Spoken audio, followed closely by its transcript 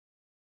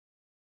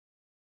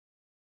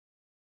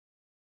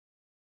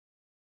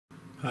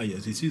Hi,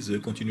 this is a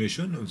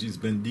continuation of this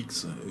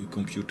Bendix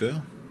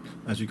computer.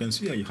 As you can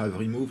see, I have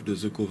removed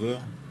the cover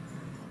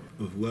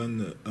of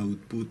one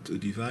output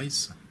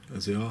device.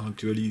 There are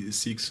actually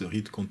 6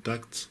 reed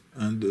contacts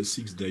and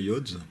 6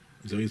 diodes.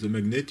 There is a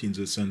magnet in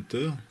the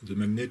center. The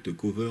magnet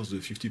covers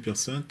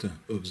 50%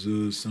 of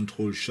the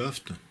central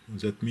shaft.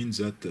 That means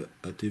that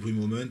at every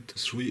moment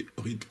 3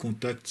 reed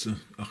contacts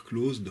are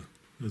closed.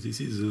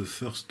 This is the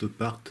first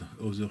part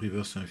of the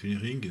reverse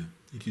engineering.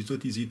 It is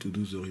not easy to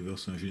do the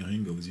reverse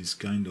engineering of this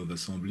kind of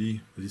assembly.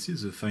 This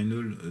is the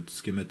final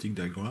schematic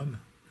diagram.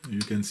 You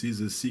can see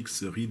the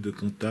 6 reed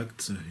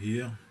contacts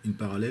here. In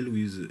parallel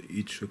with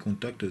each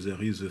contact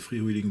there is a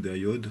freewheeling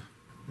diode.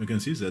 You can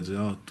see that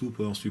there are 2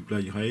 power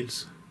supply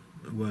rails.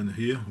 One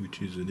here,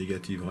 which is a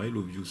negative rail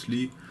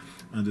obviously,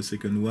 and the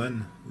second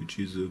one, which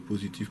is a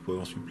positive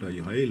power supply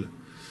rail.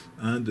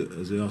 And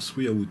there are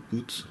 3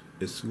 outputs,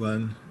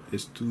 S1,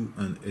 S2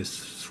 and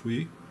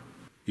S3.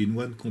 In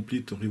one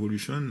complete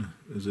revolution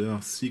there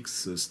are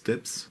 6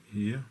 steps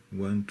here,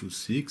 1 to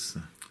 6.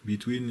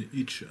 Between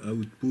each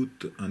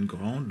output and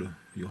ground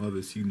you have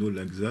a signal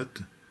like that.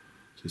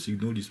 The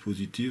signal is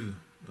positive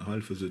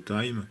half of the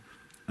time,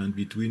 and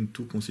between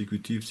 2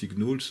 consecutive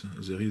signals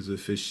there is a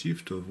phase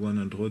shift of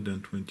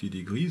 120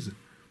 degrees.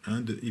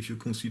 And if you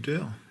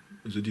consider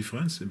the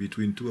difference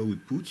between 2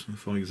 outputs,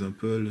 for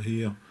example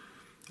here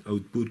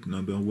output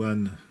number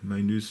 1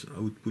 minus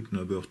output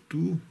number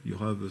 2, you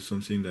have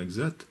something like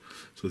that.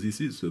 So this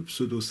is a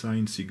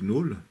pseudo-sine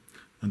signal,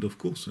 and of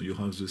course you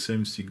have the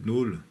same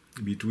signal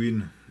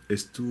between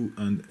S2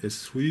 and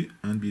S3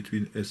 and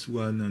between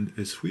S1 and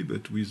S3,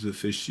 but with a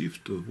phase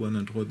shift of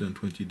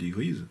 120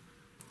 degrees.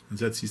 And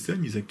that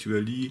system is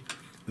actually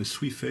a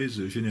 3-phase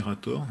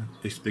generator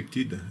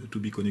expected to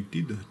be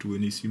connected to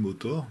an AC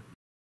motor.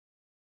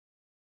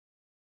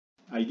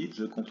 I did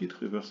the complete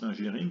reverse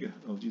engineering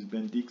of this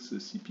Bendix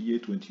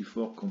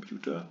CPA-24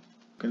 computer.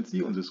 You can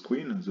see on the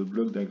screen the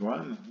block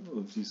diagram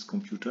of this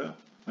computer.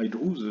 I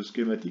drew the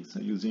schematics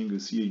using a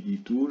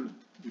CAD tool.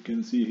 You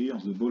can see here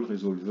the ball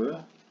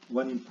resolver.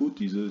 One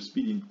input is a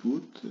speed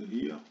input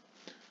here.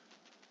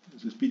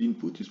 The speed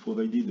input is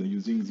provided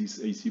using this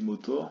AC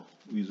motor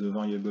with a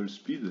variable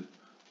speed.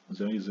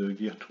 There is a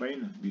gear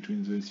train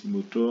between the AC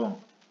motor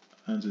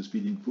and the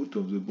speed input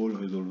of the ball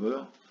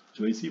resolver.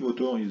 The AC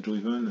motor is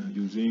driven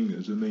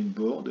using the main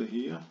board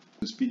here.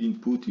 The speed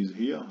input is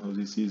here.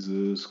 This is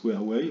a square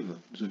wave.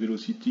 The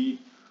velocity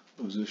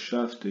of the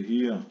shaft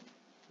here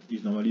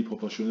is normally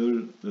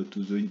proportional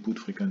to the input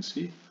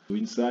frequency. So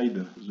inside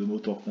the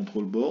motor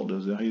control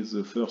board there is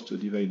the first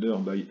divider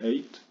by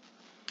 8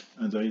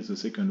 and there is the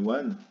second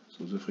one.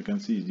 So the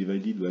frequency is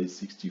divided by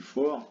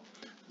 64.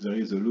 There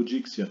is a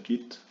logic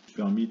circuit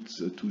permits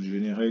to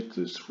generate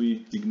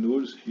 3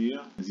 signals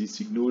here. These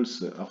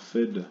signals are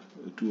fed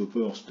to a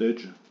power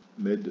stage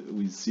made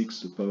with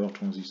 6 power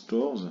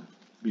transistors.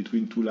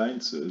 Between 2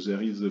 lines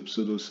there is a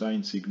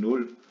pseudo-sine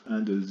signal,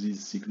 and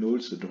these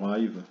signals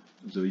drive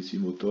the AC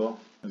motor.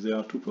 There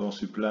are 2 power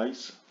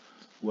supplies,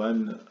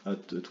 one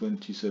at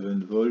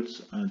 27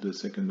 volts and the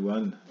second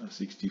one at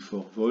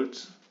 64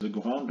 volts. The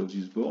ground of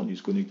this board is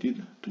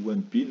connected to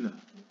one pin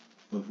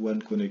of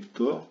one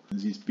connector.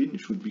 This pin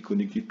should be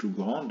connected to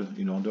ground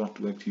in order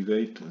to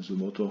activate the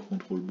motor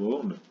control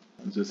board.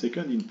 The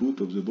second input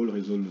of the ball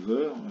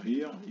resolver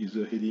here is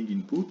the heading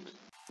input.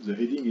 The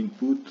heading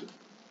input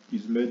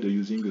is made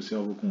using a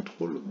servo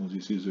control.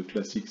 This is a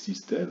classic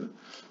system.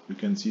 You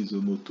can see the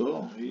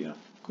motor here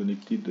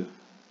connected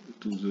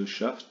to the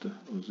shaft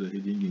of the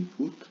heading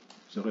input.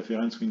 The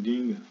reference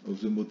winding of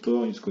the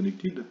motor is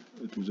connected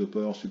to the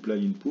power supply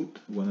input,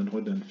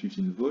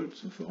 115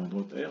 volts,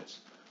 400 Hz.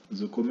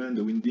 The command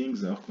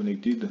windings are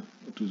connected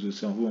to the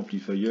servo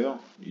amplifier.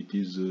 It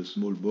is a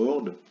small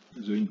board.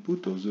 The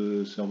input of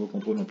the servo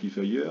control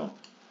amplifier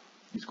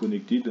is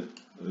connected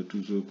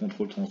to the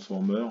control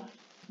transformer.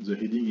 The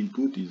heading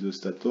input is the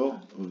stator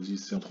of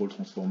this central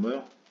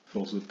transformer.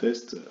 For the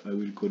test, I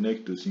will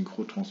connect a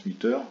synchro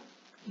transmitter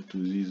to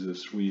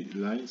these 3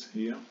 lines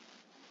here.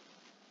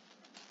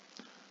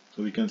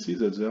 So we can see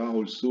that there are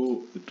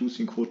also 2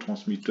 synchro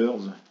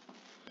transmitters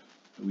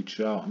which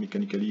are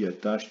mechanically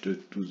attached to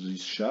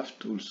this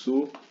shaft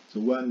also. The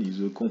one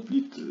is a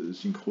complete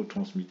synchro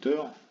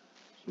transmitter.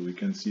 So we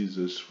can see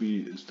the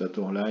 3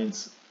 stator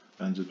lines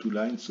and the 2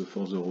 lines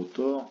for the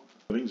rotor.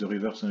 During the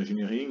reverse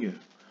engineering,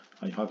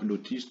 I have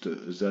noticed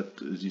that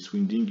this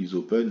winding is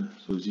open,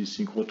 so this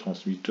synchro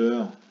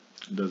transmitter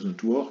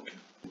doesn't work.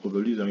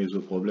 Probably there is a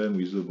problem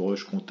with the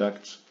brush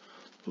contacts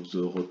of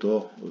the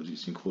rotor of the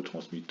synchro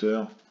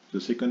transmitter.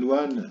 The second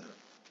one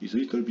is a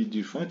little bit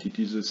different. It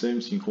is the same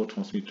synchro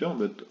transmitter,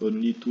 but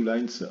only 2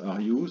 lines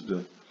are used,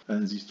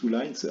 and these 2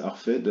 lines are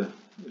fed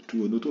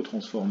to an auto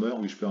transformer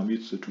which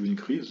permits to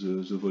increase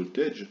the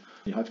voltage.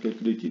 I have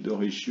calculated a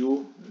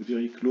ratio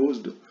very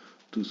close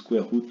to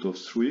square root of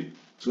 3.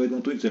 So I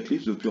don't know exactly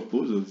the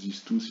purpose of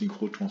these 2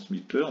 synchro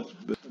transmitters,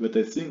 but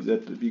I think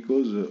that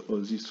because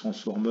of this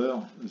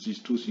transformer, these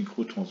 2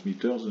 synchro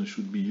transmitters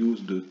should be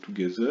used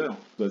together.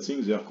 So I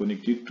think they are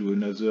connected to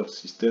another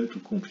system to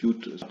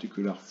compute a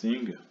particular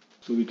thing.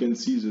 So we can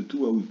see the two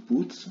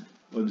outputs.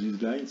 On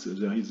these lines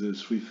there is a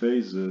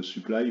three-phase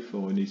supply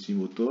for an AC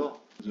motor.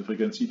 The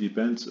frequency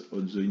depends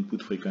on the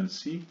input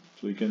frequency.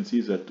 So you can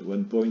see that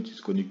one point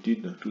is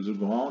connected to the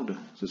ground.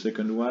 The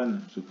second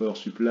one, the power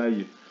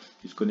supply,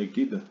 is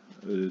connected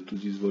to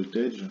this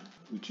voltage,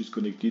 which is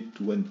connected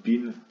to one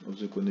pin of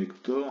the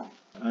connector.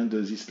 And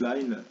this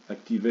line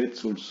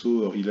activates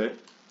also a relay,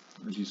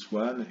 this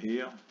one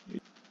here.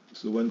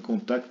 So one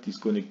contact is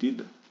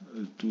connected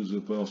to the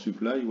power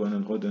supply,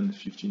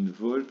 115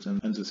 volts,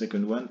 and the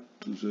second one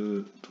to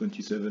the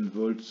 27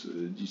 volts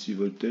DC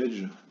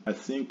voltage. I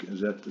think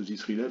that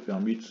this relay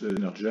permits to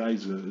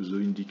energize the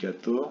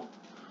indicator,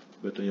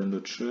 but I am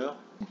not sure.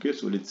 Okay,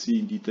 so let's see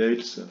in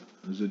details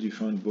the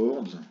different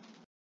boards.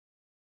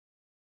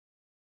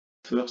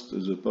 First,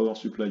 the power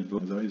supply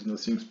board. There is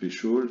nothing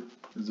special.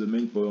 The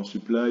main power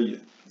supply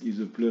is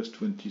a plus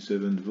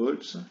 27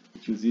 volts.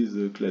 It uses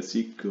the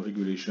classic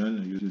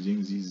regulation using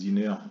this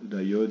Zener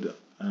diode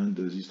and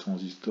this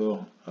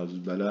transistor as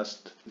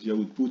ballast. The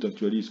output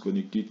actually is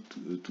connected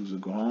to the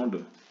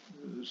ground,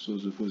 so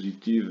the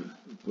positive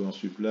power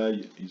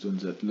supply is on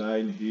that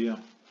line here.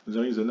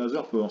 There is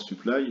another power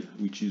supply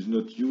which is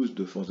not used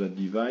for that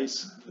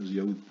device.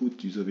 The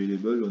output is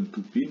available on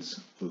two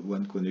pins of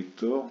one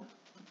connector,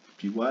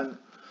 P1.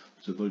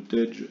 The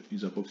voltage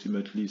is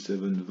approximately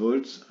 7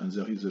 volts and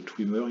there is a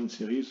trimmer in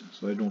series,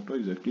 so I don't know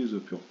exactly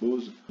the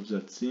purpose of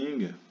that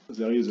thing.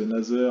 There is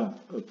another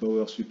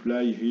power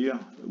supply here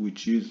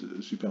which is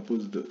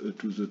superposed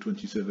to the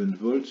 27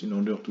 volts in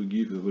order to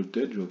give a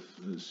voltage of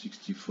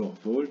 64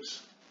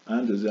 volts.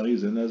 And there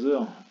is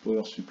another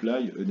power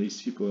supply, an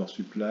AC power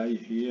supply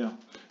here,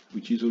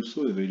 which is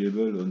also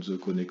available on the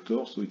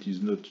connector, so it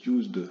is not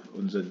used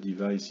on that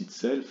device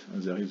itself.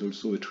 And there is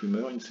also a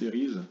trimmer in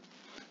series.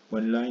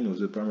 One line of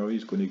the primary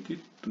is connected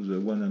to the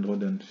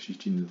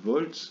 115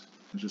 volts.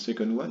 The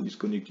second one is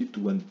connected to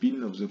one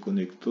pin of the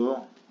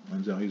connector,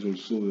 and there is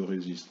also a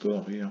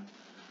resistor here.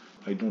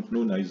 I don't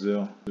know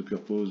neither the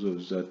purpose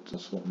of that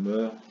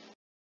transformer.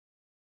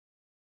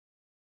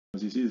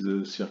 This is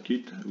the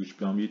circuit which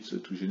permits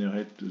to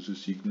generate the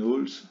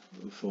signals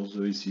for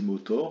the AC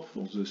motor,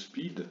 for the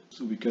speed.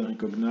 So we can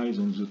recognize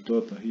on the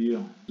top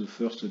here the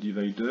first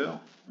divider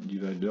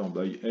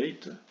by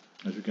 8.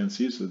 As you can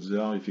see, so there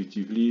are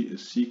effectively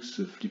 6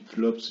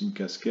 flip-flops in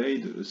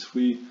cascade,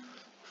 3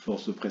 for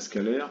the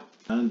prescaler,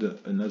 and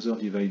another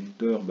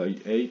divider by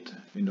 8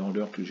 in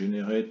order to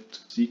generate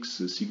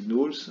 6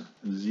 signals.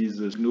 These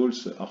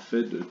signals are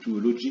fed to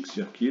a logic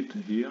circuit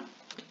here.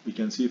 We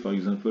can see, for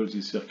example,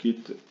 this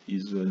circuit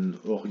is an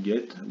OR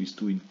gate with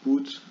 2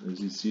 inputs.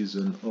 This is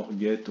an OR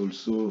gate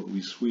also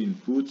with 3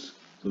 inputs.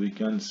 So we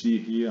can see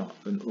here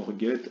an OR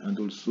gate and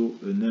also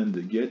an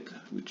AND gate,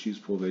 which is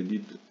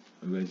provided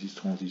by this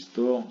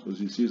transistor. So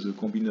this is a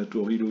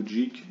combinatory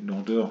logic in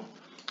order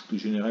to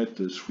generate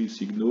 3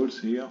 signals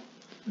here.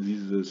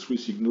 These 3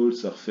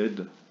 signals are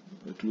fed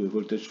to a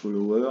voltage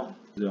follower.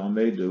 They are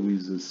made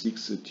with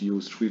 6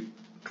 TO3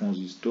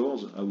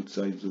 transistors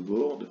outside the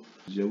board.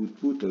 The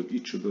output of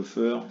each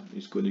buffer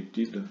is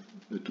connected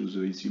to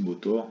the AC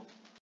motor.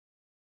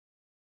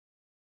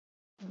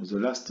 The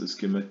last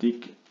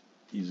schematic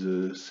is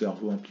a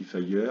servo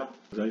amplifier.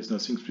 There is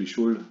nothing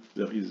special.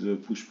 There is a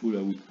push-pull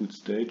output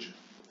stage.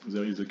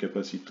 There is a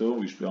capacitor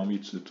which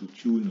permits to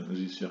tune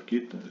the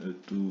circuit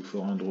to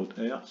 400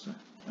 Hz.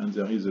 And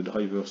there is a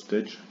driver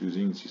stage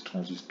using this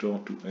transistor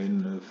to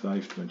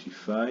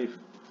N525.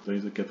 There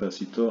is a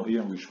capacitor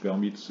here which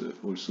permits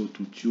also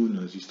to tune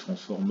this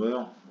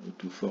transformer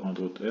to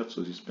 400 Hz,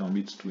 so this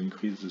permits to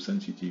increase the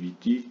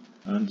sensitivity.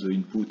 And the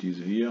input is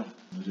here.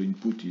 The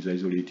input is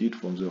isolated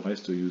from the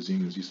rest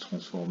using this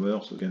transformer.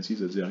 So you can see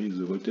that there is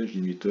a voltage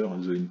limiter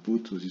at the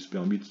input, so this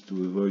permits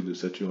to avoid the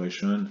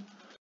saturation.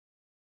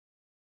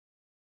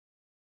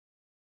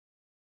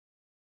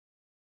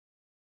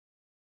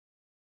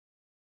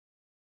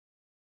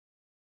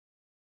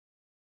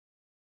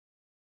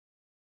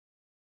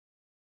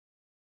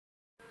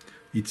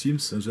 It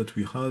seems that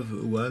we have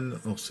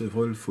one or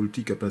several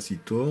faulty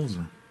capacitors.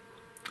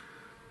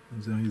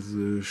 There is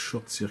a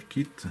short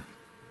circuit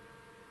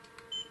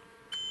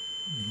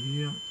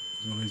here.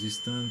 The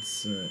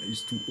resistance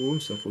is 2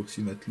 ohms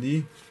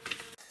approximately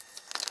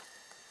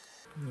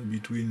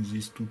between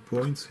these 2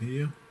 points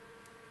here.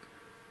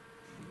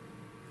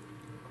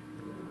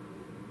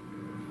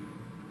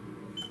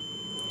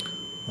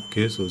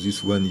 Okay, so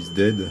this one is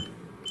dead.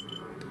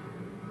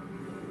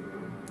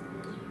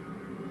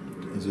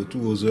 The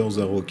 2 others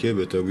are okay,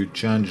 but I will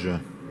change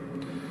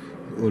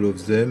all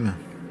of them.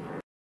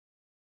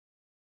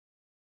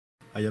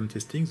 I am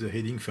testing the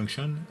heading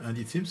function, and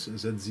it seems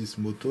that this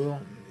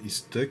motor is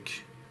stuck.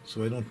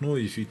 So I don't know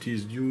if it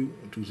is due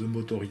to the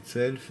motor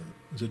itself,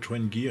 the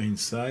train gear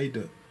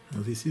inside.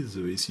 Now this is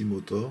the AC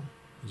motor.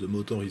 The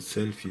motor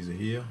itself is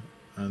here,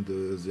 and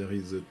there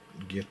is a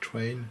gear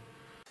train.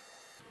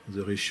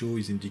 The ratio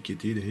is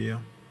indicated here.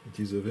 It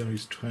is a very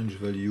strange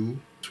value,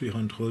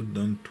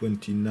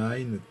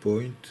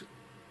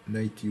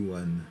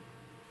 329.91.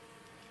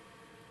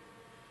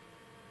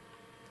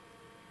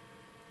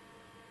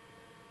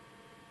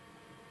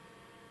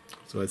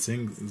 So I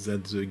think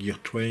that the gear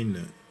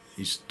train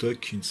is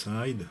stuck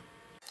inside.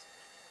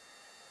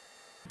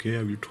 Okay,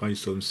 I will try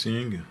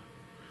something. It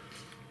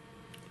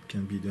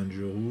can be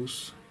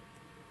dangerous.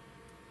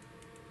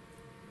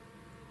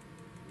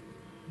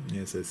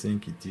 Yes, I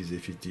think it is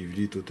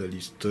effectively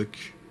totally stuck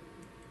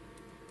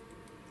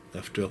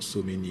after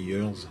so many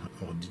years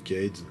or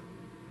decades.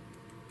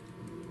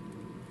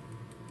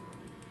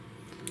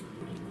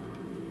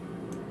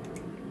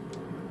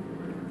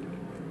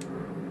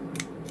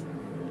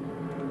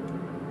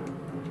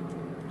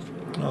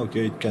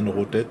 Okay, it can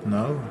rotate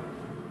now.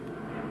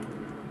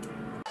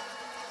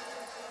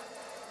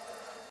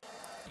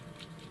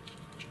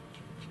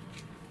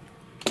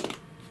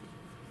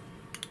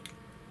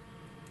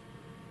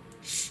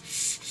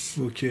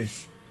 Okay,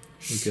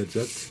 look at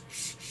that.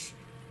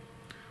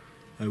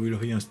 I will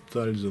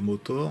reinstall the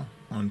motor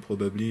and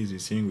probably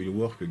this thing will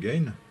work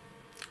again.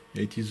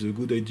 It is a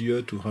good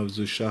idea to have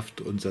the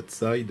shaft on that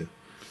side,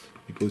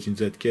 because in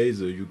that case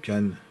you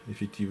can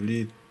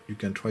effectively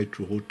try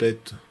to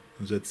rotate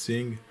that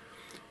thing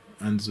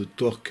and the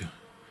torque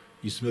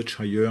is much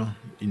higher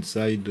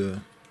inside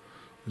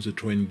the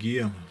train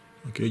gear.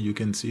 Okay, you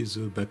can see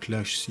the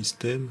backlash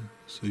system,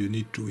 so you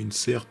need to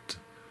insert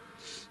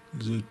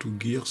the two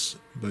gears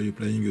by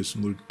applying a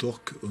small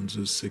torque on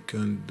the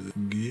second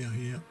gear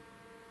here,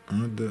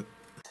 and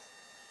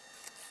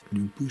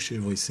you push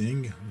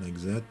everything like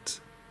that.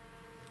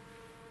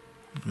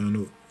 Oh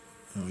no,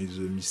 there is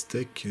a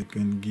mistake,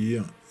 second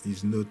gear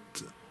is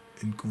not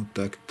in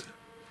contact.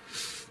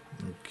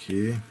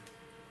 Okay.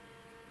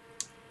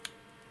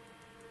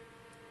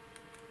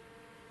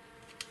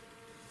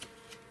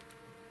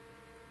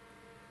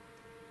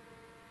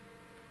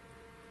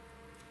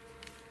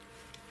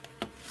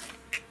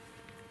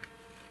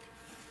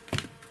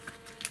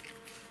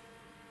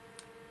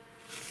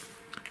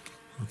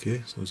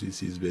 Okay, so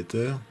this is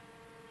better.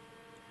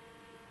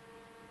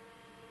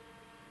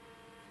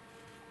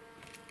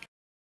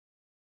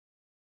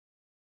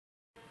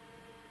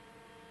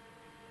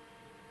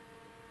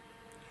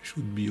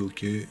 Should be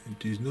okay.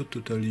 It is not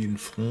totally in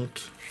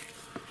front.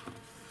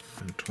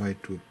 I'll try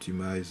to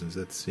optimize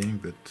that thing,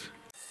 but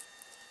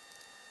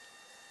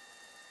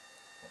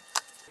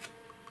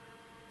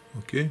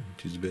okay,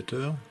 it is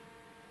better.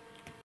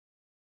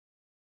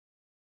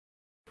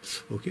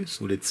 Okay,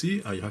 so let's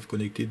see. I have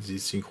connected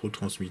this synchro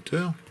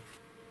transmitter.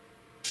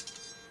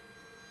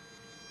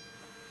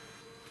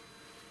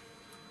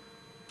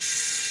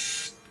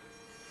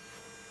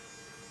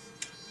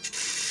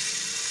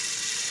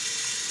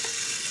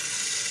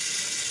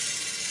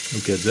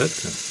 Look at that,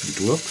 it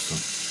works,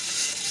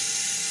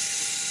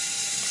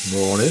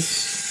 more or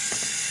less.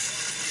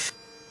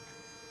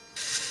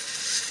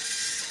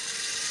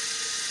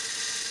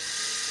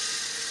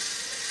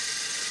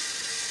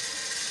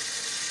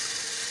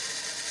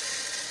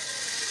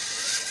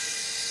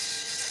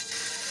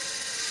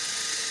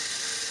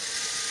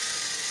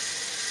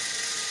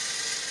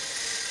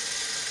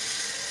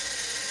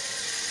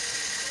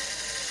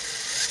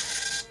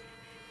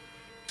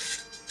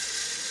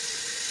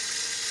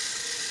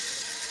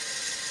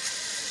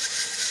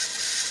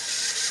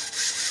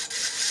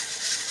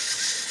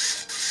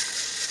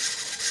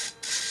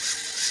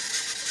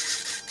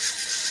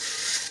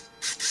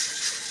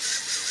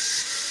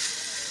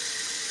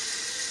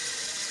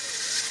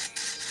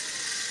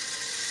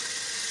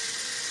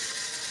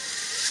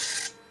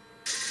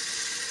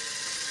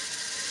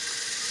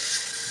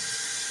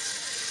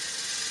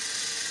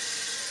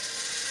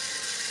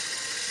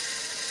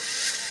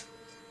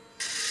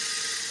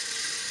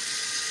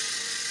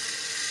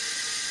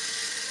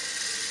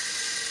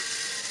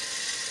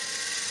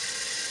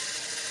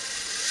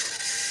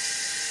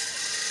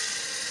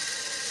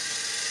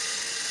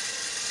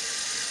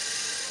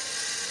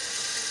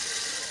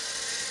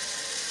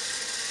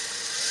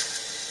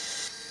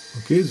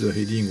 Okay, the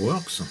heading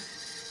works.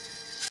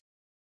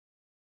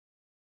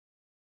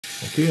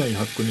 Okay, I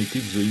have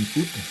connected the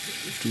input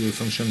to a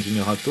function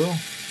generator.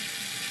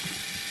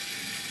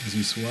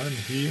 This one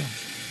here.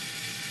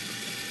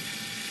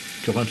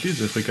 Currently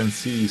the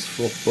frequency is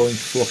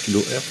 4.4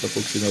 kHz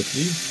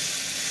approximately.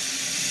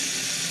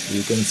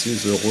 You can see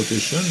the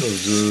rotation of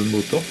the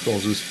motor for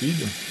the speed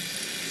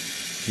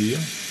here.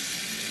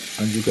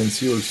 And you can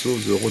see also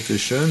the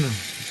rotation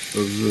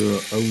of the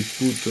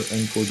output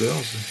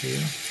encoders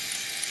here.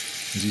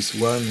 This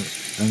one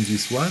and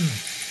this one.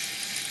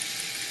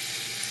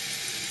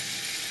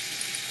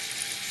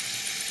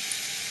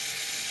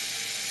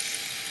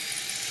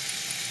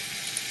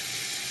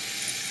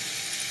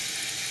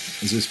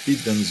 The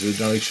speed and the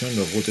direction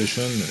of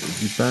rotation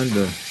depend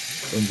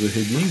on the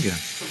heading.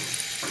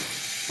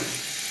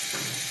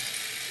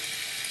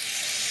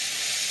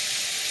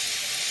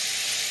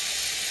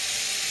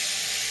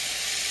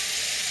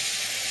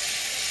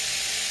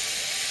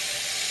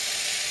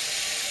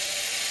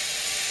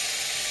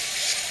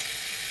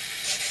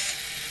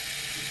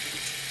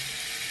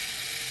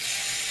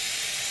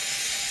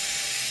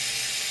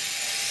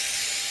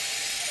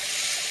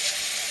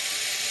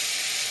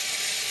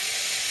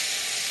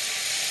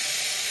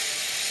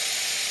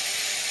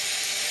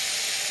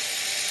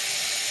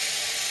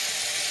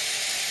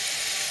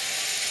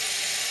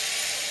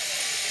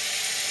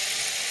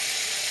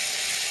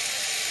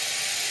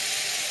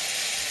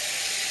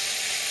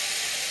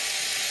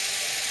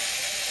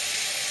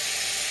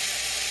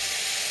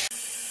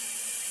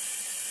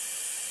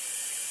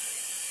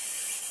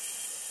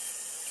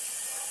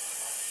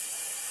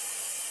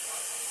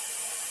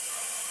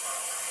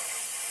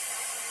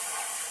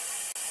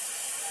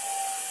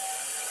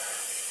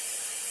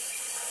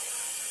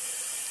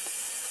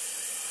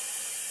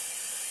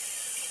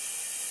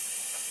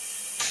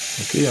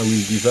 Okay, I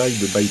will divide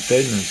by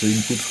 10 the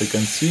input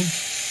frequency,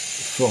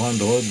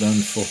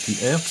 440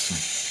 Hz.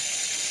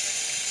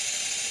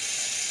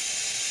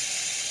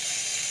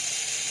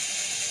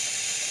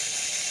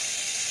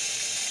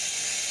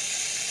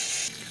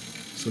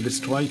 So let's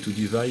try to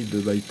divide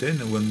by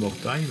 10 one more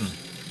time.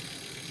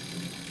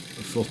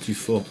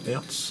 44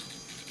 Hz.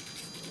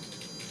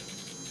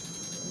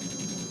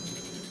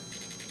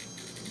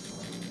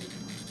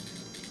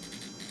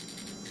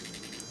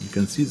 You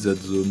can see that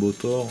the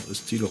motor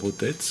still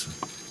rotates.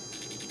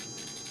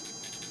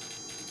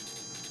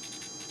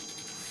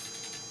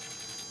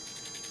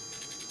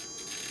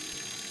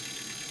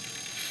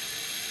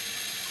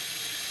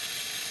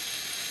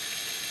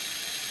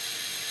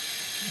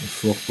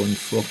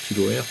 .4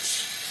 kHz.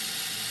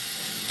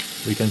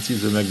 We can see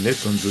the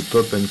magnet on the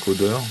top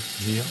encoder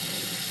here.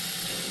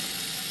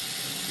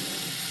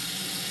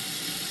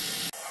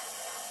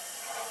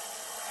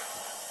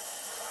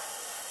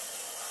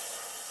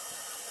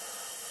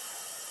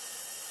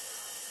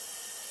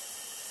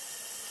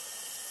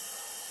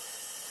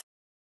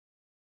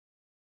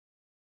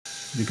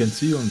 You can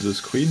see on the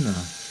screen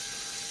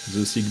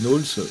the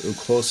signals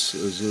across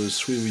the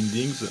three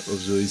windings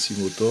of the AC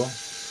motor.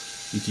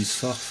 It is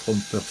far from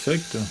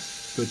perfect,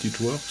 but it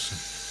works.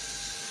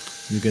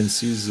 You can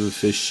see the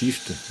phase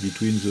shift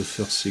between the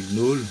first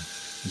signal,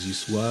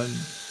 this one,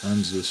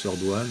 and the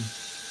third one.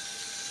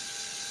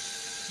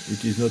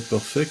 It is not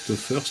perfect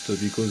first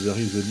because there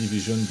is a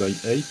division by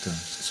 8,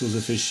 so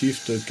the phase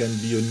shift can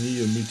be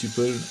only a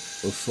multiple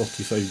of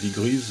 45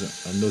 degrees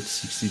and not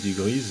 60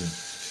 degrees.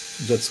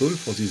 That's all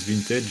for this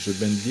vintage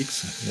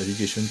Bendix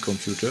navigation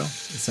computer.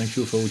 Thank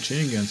you for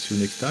watching and see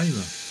you next time.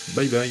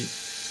 Bye bye.